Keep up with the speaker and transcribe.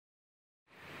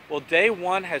Well, day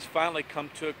one has finally come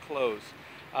to a close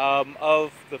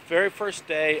of the very first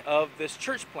day of this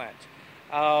church plant.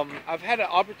 I've had an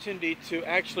opportunity to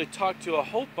actually talk to a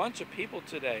whole bunch of people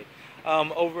today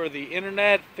over the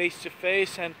internet, face to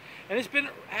face, and it's been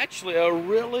actually a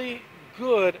really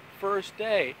good first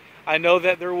day. I know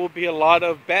that there will be a lot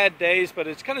of bad days, but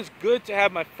it's kind of good to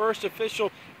have my first official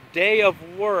day of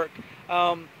work.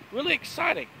 Really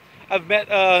exciting. I've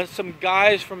met some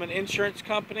guys from an insurance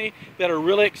company that are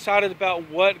really excited about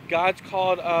what God's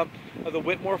called the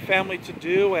Whitmore family to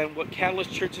do and what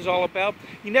Catalyst Church is all about.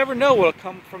 You never know what will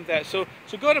come from that. So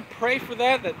go ahead and pray for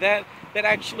that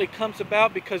actually comes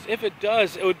about, because if it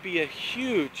does, it would be a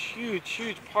huge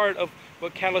part of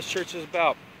what Catalyst Church is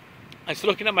about. I was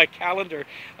looking at my calendar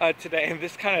today, and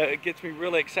this kind of gets me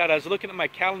really excited. I was looking at my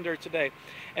calendar today,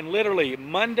 and literally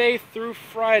Monday through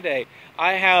Friday,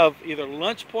 I have either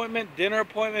lunch appointment, dinner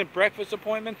appointment, breakfast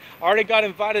appointment. I already got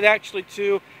invited actually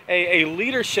to a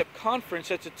leadership conference.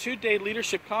 That's a 2-day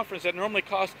leadership conference that normally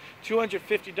costs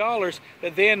 $250,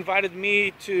 that they invited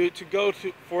me to go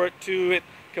to for it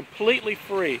completely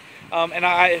free. And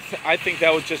I think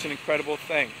that was just an incredible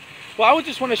thing. Well, I would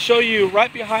just want to show you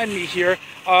right behind me here,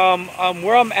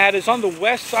 where I'm at is on the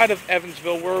west side of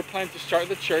Evansville, where we're planning to start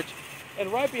the church.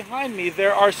 And right behind me,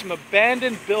 there are some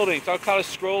abandoned buildings. I'll kind of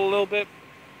scroll a little bit.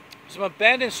 Some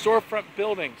abandoned storefront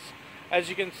buildings, as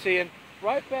you can see. And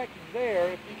right back there,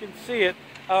 if you can see it,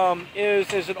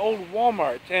 is an old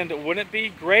Walmart. And wouldn't it be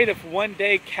great if one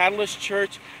day Catalyst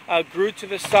Church grew to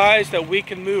the size that we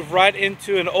can move right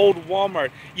into an old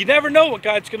Walmart? You never know what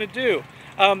God's going to do.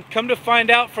 Come to find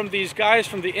out from these guys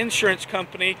from the insurance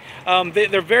company,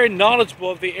 they're very knowledgeable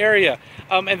of the area,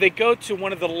 and they go to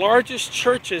one of the largest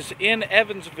churches in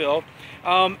Evansville,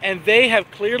 and they have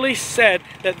clearly said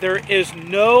that there is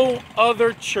no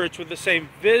other church with the same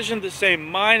vision, the same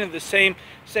mind, and the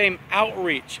same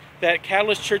outreach that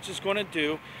Catalyst Church is going to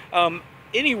do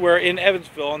anywhere in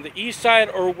Evansville, on the east side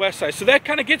or west side. So that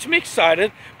kind of gets me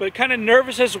excited, but kind of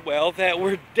nervous as well that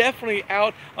we're definitely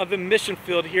out on the mission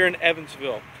field here in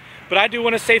Evansville. But I do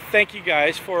want to say thank you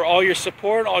guys for all your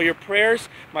support, all your prayers.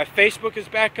 My Facebook is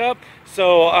back up,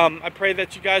 so I pray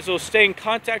that you guys will stay in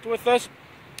contact with us.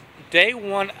 Day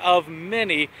one of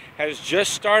many has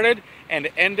just started and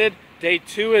ended. Day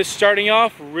two is starting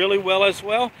off really well as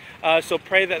well. So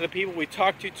pray that the people we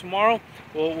talk to tomorrow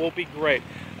will be great.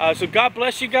 So God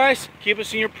bless you guys. Keep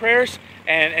us in your prayers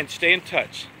and stay in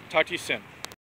touch. Talk to you soon.